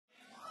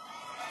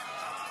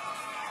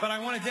But I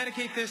want to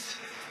dedicate this,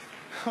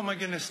 oh my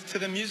goodness, to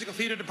the musical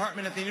theater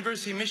department at the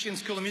University of Michigan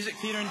School of Music,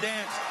 Theater, and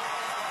Dance.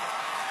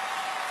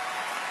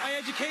 My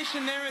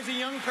education there as a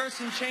young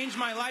person changed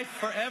my life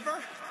forever.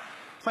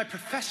 My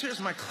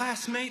professors, my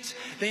classmates,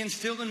 they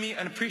instilled in me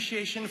an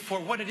appreciation for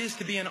what it is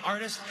to be an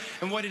artist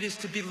and what it is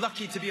to be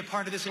lucky to be a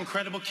part of this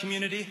incredible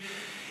community.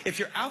 If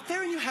you're out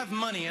there and you have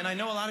money, and I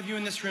know a lot of you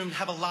in this room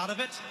have a lot of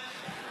it,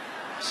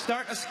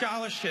 start a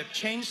scholarship.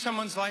 Change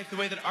someone's life the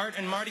way that Art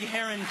and Marty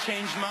Heron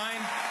changed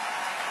mine.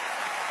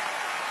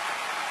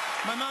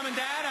 My mom and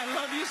dad, I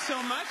love you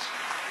so much.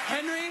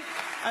 Henry,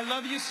 I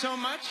love you so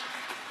much.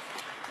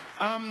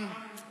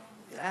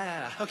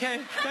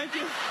 Okay, thank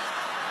you.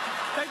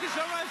 Thank you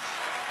so much.